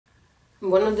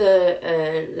One of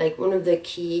the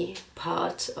key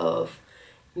parts of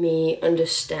me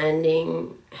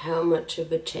understanding how much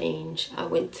of a change I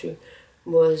went through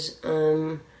was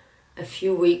a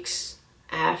few weeks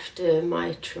after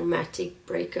my traumatic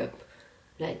breakup.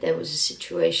 Like, there was a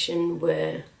situation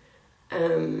where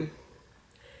it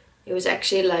was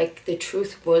actually like the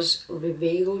truth was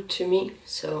revealed to me.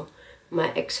 So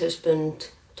my ex-husband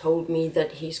told me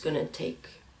that he's gonna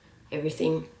take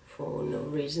everything for no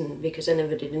reason, because I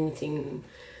never did anything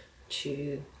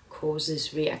to cause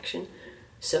this reaction.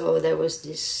 So there was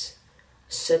this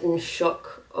sudden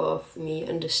shock of me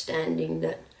understanding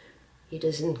that he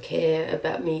doesn't care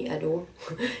about me at all.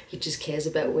 He just cares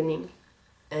about winning.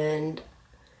 And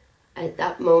at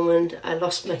that moment I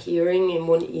lost my hearing in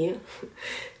one ear.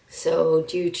 So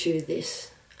due to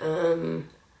this, I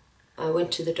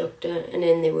went to the doctor, and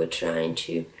then they were trying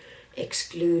to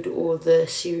exclude all the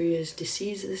serious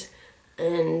diseases,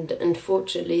 and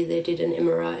unfortunately they did an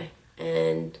MRI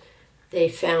and they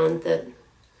found that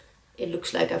it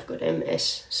looks like I've got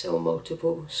MS, so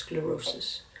multiple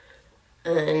sclerosis.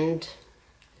 And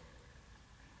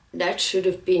that should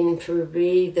have been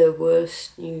probably the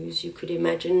worst news you could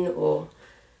imagine, or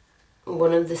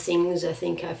one of the things I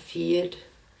think I feared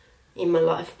in my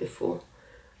life before.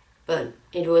 But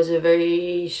it was a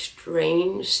very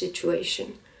strange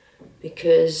situation,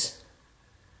 because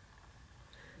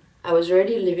I was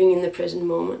already living in the present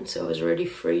moment, so I was already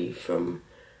free from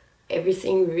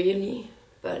everything really,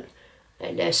 but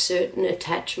there's certain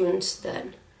attachments that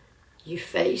you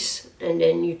face and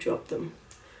then you drop them.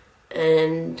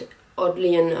 And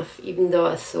oddly enough, even though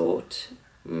I thought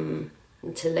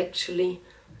intellectually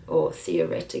or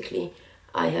theoretically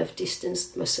I have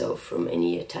distanced myself from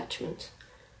any attachment,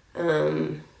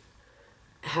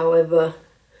 however,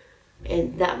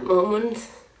 in that moment,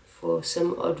 for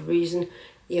some odd reason,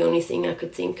 the only thing I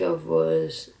could think of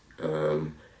was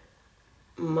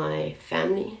my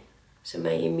family, so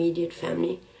my immediate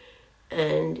family.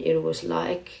 And it was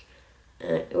like,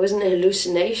 it wasn't a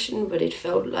hallucination, but it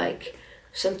felt like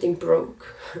something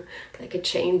broke, like a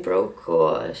chain broke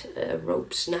or a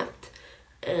rope snapped,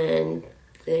 and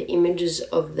the images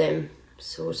of them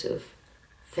sort of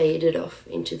faded off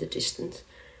into the distance.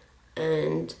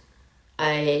 And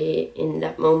in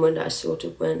that moment I sort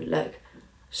of went like,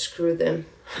 screw them.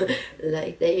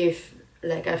 like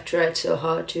I've tried so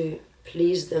hard to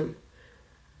please them,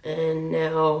 and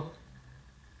now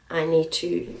I need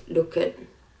to look at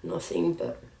nothing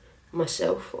but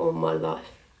myself or my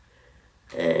life.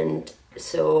 And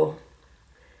so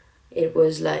it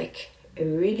was like a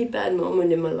really bad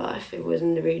moment in my life. It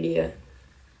wasn't really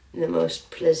the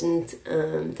most pleasant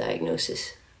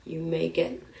diagnosis you may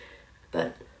get,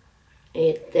 but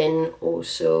it then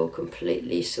also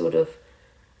completely sort of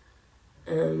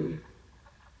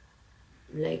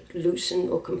like loosened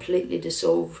or completely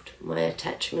dissolved my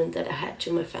attachment that I had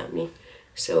to my family.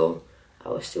 So I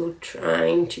was still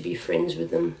trying to be friends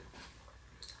with them.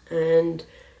 And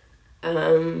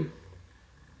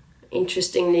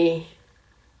interestingly,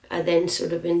 I then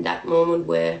sort of, in that moment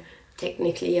where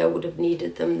technically I would have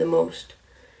needed them the most,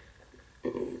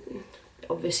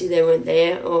 obviously they weren't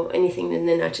there or anything, and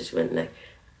then I just went like,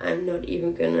 I'm not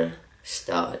even gonna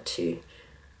start to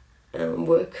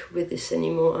work with this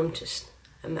anymore.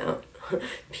 I'm out.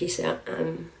 Peace out.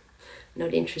 I'm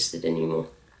not interested anymore.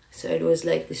 So it was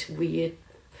like this weird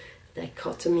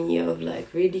dichotomy of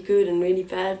like really good and really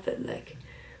bad, but like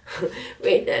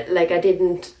like I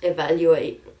didn't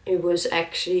evaluate. It was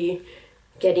actually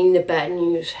getting the bad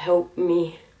news helped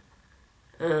me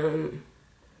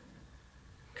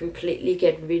completely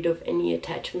get rid of any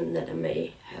attachment that I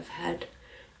may have had,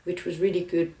 which was really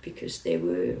good because they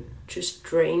were just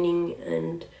draining,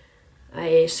 and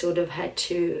I sort of had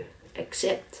to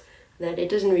accept that it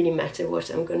doesn't really matter what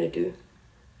I'm gonna do.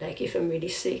 Like if I'm really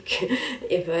sick,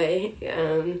 if I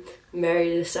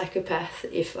married a psychopath,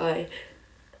 if I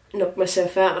knock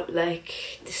myself out,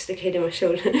 like dislocated my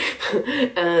shoulder,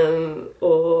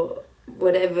 or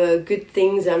whatever good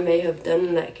things I may have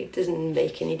done, like it doesn't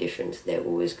make any difference. They're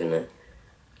always gonna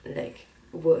like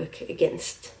work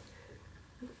against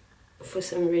for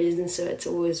some reason, so it's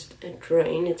always a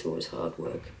drain, it's always hard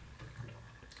work.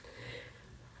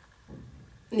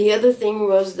 The other thing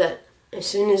was that as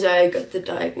soon as I got the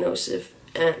diagnosis,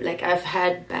 like I've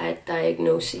had bad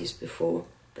diagnoses before,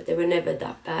 but they were never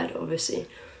that bad, obviously.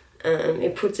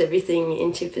 It puts everything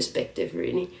into perspective,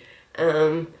 really.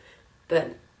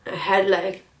 But I had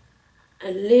like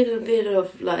a little bit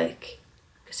of like,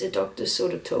 because the doctor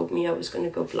sort of told me I was going to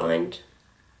go blind,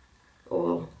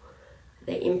 or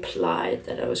they implied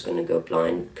that I was going to go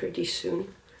blind pretty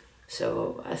soon.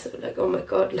 So I thought like, oh my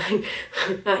God, like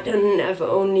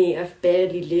I've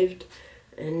barely lived,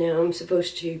 and now I'm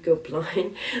supposed to go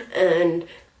blind. And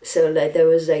so like there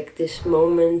was like this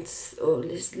moment or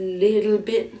this little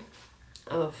bit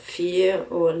of fear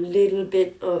or a little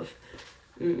bit of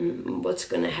what's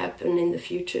going to happen in the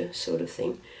future sort of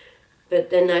thing. But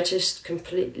then I just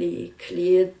completely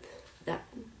cleared that,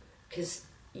 because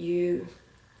your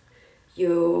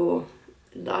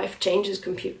life changes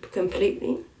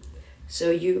completely. So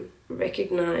you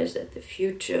recognize that the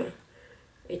future,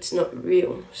 it's not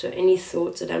real. So any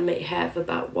thoughts that I may have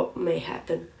about what may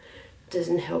happen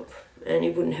doesn't help, and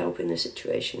it wouldn't help in the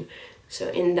situation. So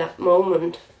in that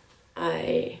moment,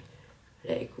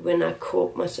 when I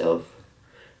caught myself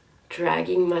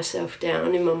dragging myself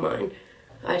down in my mind,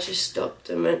 I just stopped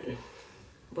and went,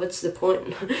 what's the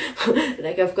point?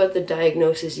 Like, I've got the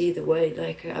diagnosis either way.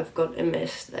 Like, I've got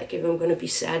MS. Like, if I'm going to be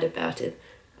sad about it,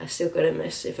 I still got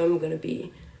MS. If I'm going to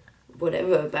be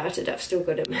whatever about it, I've still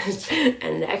got MS.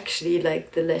 And actually,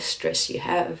 like, the less stress you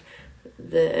have,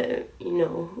 the,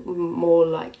 more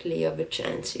likely of a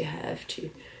chance you have to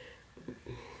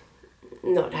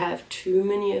not have too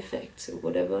many effects or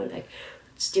whatever. Like,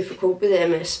 it's difficult with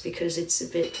MS because it's a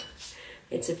bit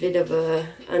of a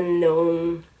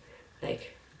unknown,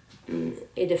 like,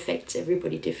 it affects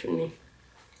everybody differently.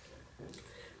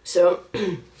 So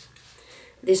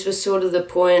this was sort of the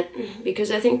point,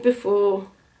 because I think before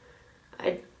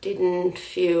I didn't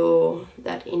feel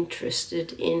that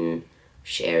interested in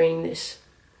sharing this,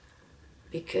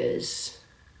 because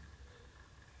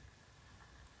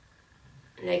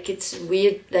like it's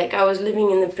weird, like I was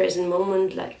living in the present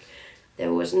moment, like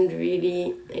there wasn't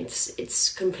really,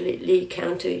 it's completely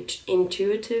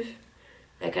counterintuitive.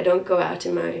 Like, I don't go out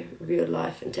in my real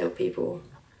life and tell people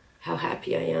how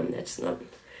happy I am. That's not,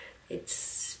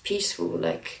 it's peaceful.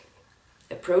 Like,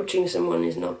 approaching someone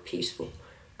is not peaceful.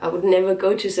 I would never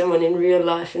go to someone in real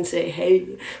life and say,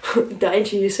 hey, die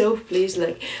to yourself, please.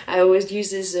 Like, I always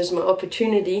use this as my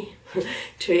opportunity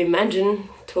to imagine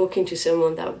talking to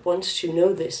someone that wants to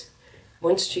know this,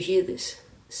 wants to hear this.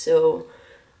 So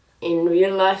in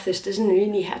real life, this doesn't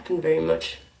really happen very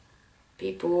much.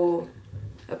 People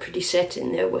are pretty set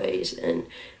in their ways, and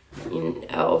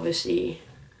obviously,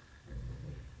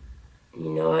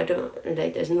 I don't,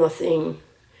 like, there's nothing,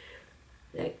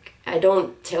 like, I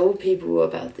don't tell people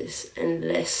about this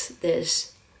unless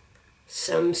there's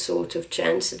some sort of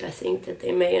chance that I think that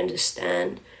they may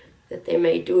understand, that they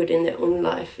may do it in their own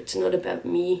life. It's not about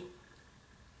me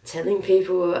telling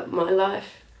people about my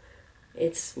life.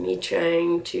 It's me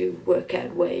trying to work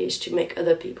out ways to make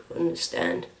other people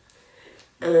understand.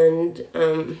 And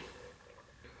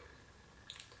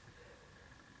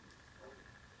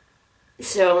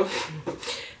so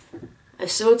I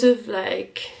sort of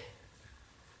like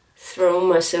thrown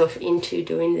myself into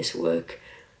doing this work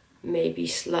maybe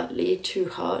slightly too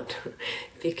hard,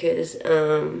 because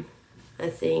I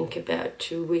think about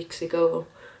 2 weeks ago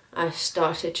I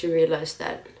started to realize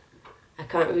that I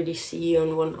can't really see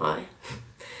on one eye.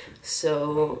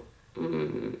 So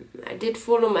I did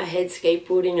fall on my head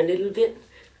skateboarding a little bit,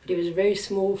 but it was a very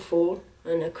small fall,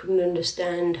 and I couldn't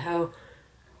understand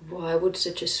why would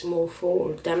such a small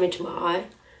fall damage my eye.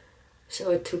 So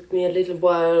it took me a little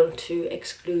while to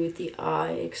exclude the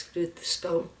eye, exclude the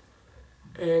skull.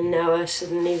 And now I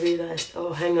suddenly realized,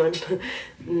 oh, hang on,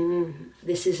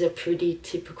 this is a pretty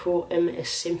typical MS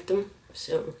symptom.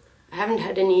 So I haven't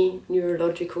had any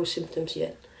neurological symptoms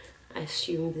yet. I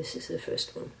assume this is the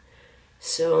first one.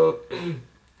 So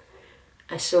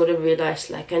I sort of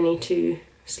realized, like, I need to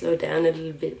slow down a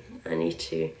little bit. I need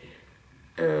to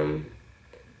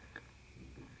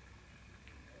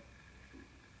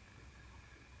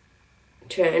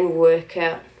try and work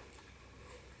out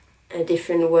a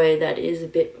different way that is a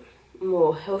bit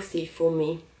more healthy for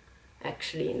me,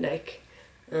 actually. Like,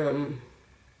 I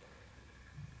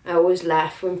always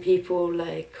laugh when people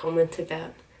like comment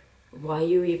about why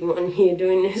you even on here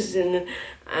doing this, and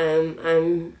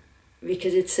I'm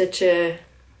because it's such a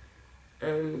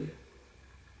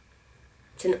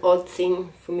it's an odd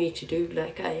thing for me to do.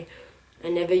 Like, I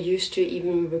never used to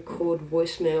even record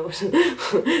voicemails.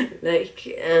 Like,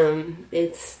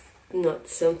 it's not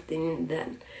something that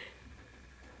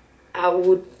I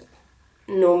would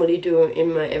normally do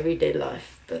in my everyday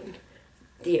life, but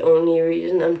the only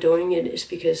reason I'm doing it is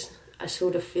because I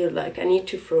sort of feel like I need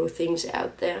to throw things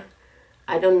out there.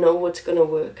 I don't know what's gonna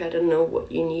work. I don't know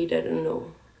what you need. I don't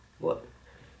know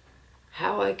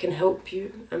how I can help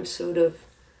you. I'm sort of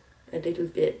a little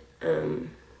bit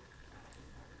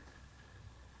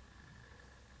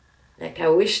like, I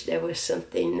wish there was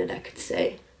something that I could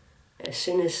say as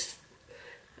soon as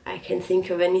I can think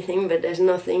of anything, but there's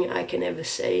nothing I can ever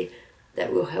say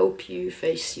that will help you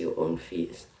face your own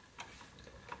fears.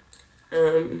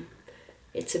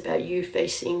 It's about you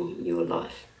facing your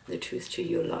life, the truth to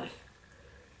your life.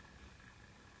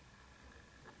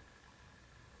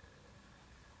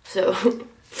 So,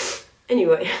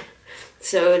 anyway,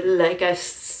 so like I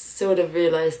sort of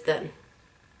realized that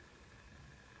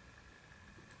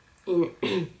in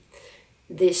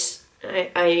this,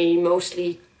 I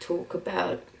mostly talk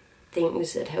about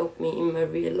things that help me in my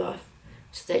real life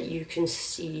so that you can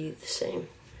see the same.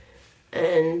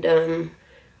 And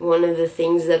one of the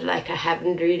things that like I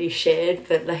haven't really shared,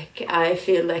 but like I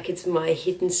feel like it's my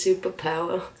hidden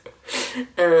superpower.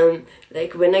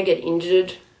 Like when I get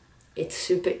injured, it's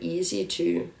super easy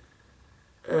to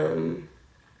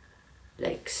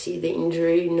like see the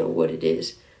injury, know what it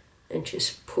is, and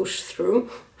just push through.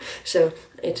 So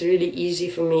it's really easy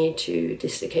for me to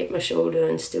dislocate my shoulder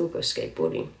and still go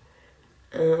skateboarding.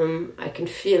 I can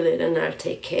feel it and I'll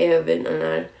take care of it and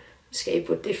I'll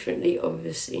skateboard differently,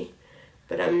 obviously.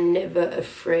 But I'm never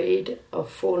afraid of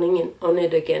falling on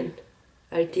it again.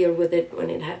 I'll deal with it when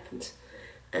it happens.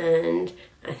 And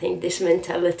I think this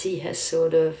mentality has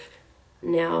sort of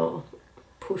now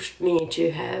pushed me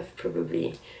to have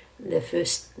probably the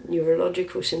first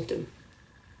neurological symptom.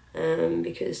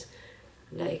 Because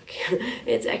like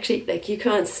it's actually like you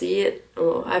can't see it,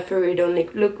 or I probably don't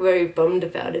look very bummed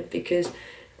about it, because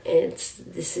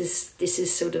this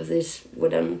is sort of this,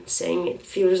 what I'm saying, it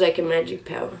feels like a magic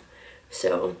power.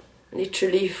 So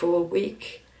literally for a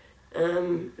week,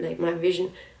 like my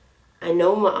vision, I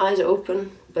know my eyes are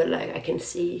open, but like I can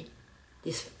see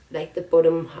this, like the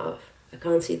bottom half. I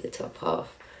can't see the top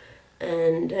half,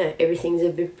 and everything's a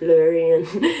bit blurry and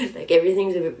like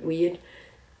everything's a bit weird.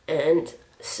 And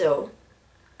so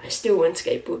I still went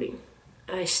skateboarding.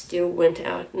 I still went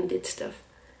out and did stuff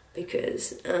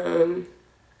because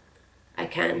I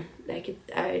can, like it,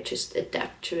 I just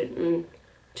adapt to it and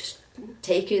just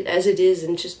take it as it is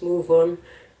and just move on.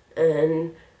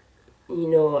 And you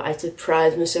know, I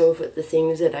surprise myself at the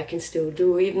things that I can still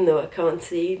do even though I can't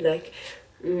see, like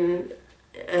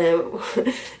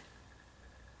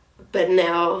but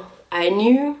now I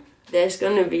knew there's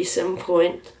gonna be some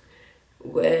point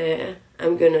where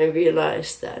I'm gonna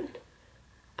realize that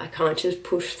I can't just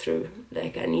push through.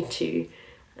 Like I need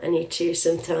to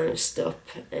sometimes stop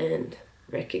and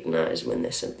recognize when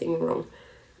there's something wrong.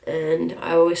 And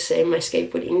I always say my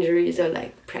skateboard injuries are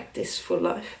like practice for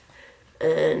life.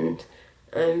 And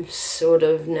I'm sort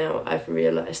of now, I've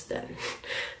realized that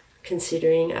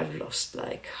considering I've lost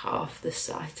like half the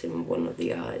sight in one of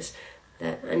the eyes,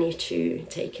 that I need to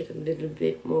take it a little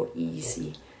bit more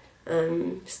easy.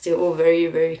 I'm still very,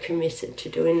 very committed to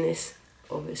doing this,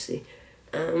 obviously.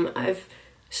 I've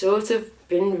sort of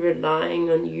been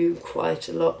relying on you quite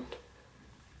a lot,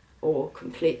 or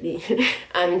completely.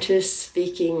 I'm just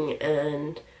speaking,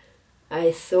 and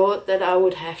I thought that I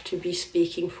would have to be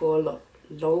speaking for a lot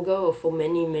longer or for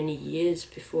many, many years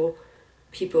before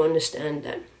people understand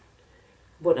that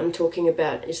what I'm talking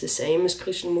about is the same as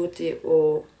Krishnamurti,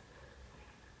 or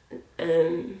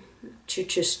to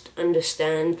just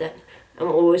understand that I'm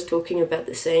always talking about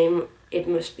the same, it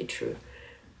must be true.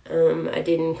 I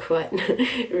didn't quite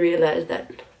realize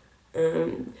that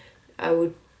I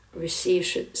would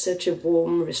receive such a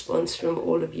warm response from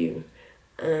all of you.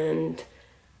 And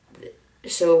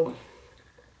so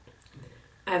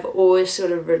I've always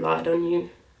sort of relied on you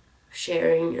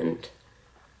sharing and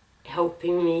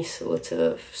helping me sort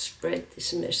of spread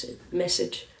this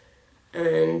message.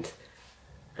 And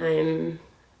I'm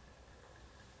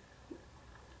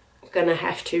gonna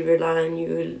have to rely on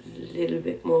you a little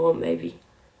bit more, maybe,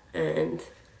 and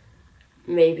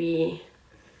maybe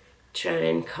try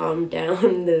and calm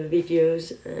down the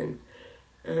videos and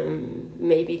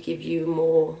maybe give you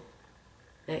more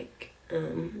like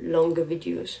longer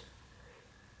videos,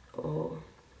 or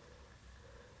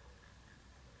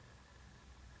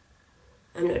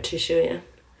I'm not too sure yet.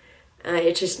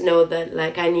 I just know that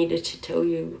like I needed to tell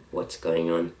you what's going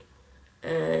on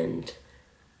and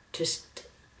just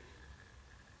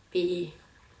be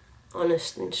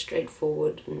honest and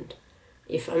straightforward. And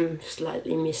if I'm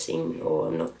slightly missing or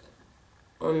I'm not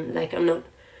on, like I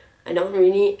don't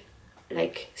really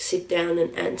like sit down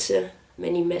and answer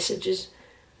many messages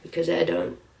because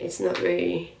it's not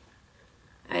very,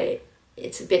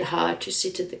 it's a bit hard to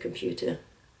sit at the computer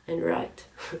and write.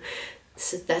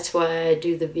 So that's why I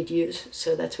do the videos,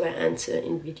 so that's why I answer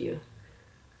in video.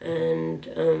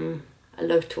 And I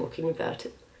love talking about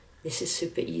it. This is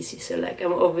super easy. So like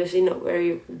I'm obviously not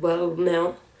very well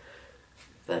now,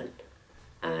 but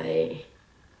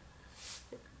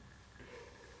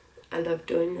I love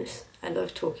doing this. I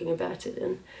love talking about it,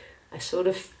 and I sort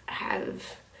of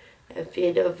have a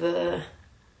bit of a,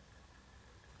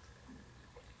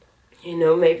 you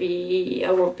know, maybe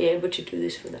I won't be able to do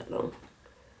this for that long,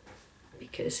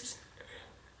 because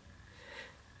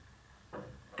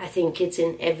I think it's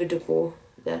inevitable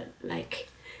that, like,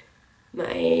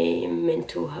 my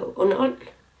mental health, or not,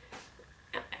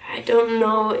 I don't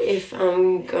know if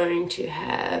I'm going to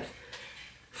have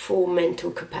full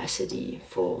mental capacity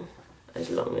for as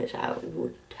long as I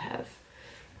would have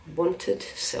wanted.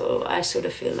 So I sort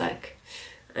of feel like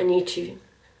I need to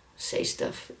say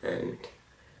stuff and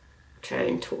try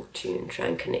and talk to you and try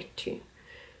and connect to you,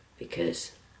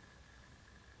 because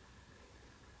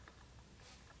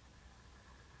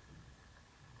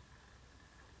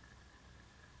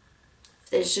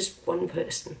there's just one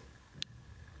person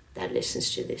that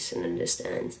listens to this and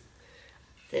understands.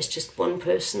 There's just one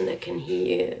person that can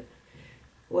hear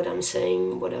what I'm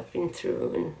saying, what I've been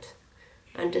through, and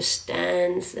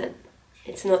understands that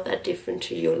it's not that different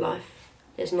to your life.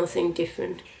 There's nothing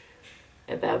different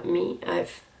about me.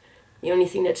 The only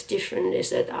thing that's different is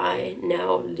that I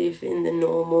now live in the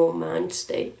normal mind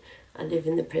state. I live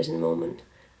in the present moment.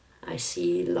 I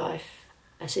see life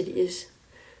as it is,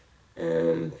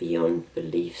 beyond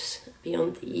beliefs,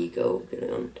 beyond the ego,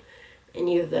 beyond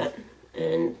any of that.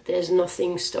 And there's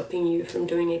nothing stopping you from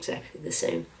doing exactly the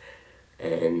same.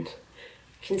 And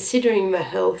considering my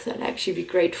health, I'd actually be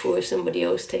grateful if somebody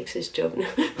else takes this job.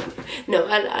 No,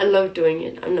 I love doing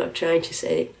it. I'm not trying to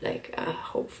say, like,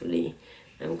 hopefully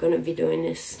I'm going to be doing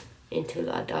this until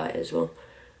I die as well.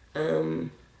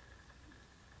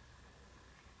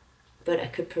 But I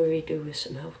could probably do with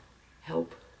some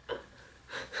help.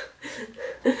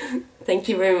 Thank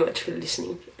you very much for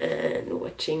listening and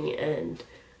watching, and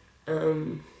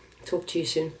talk to you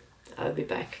soon. I'll be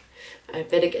back. I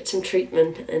better get some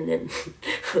treatment, and then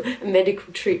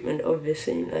medical treatment,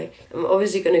 obviously. Like, I'm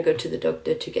obviously going to go to the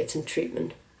doctor to get some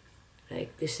treatment.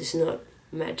 Like, this is not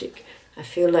magic. I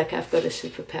feel like I've got a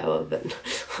superpower, but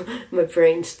my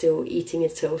brain's still eating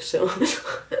itself, so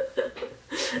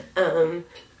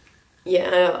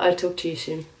yeah, I'll talk to you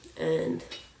soon, and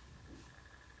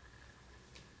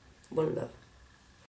one love.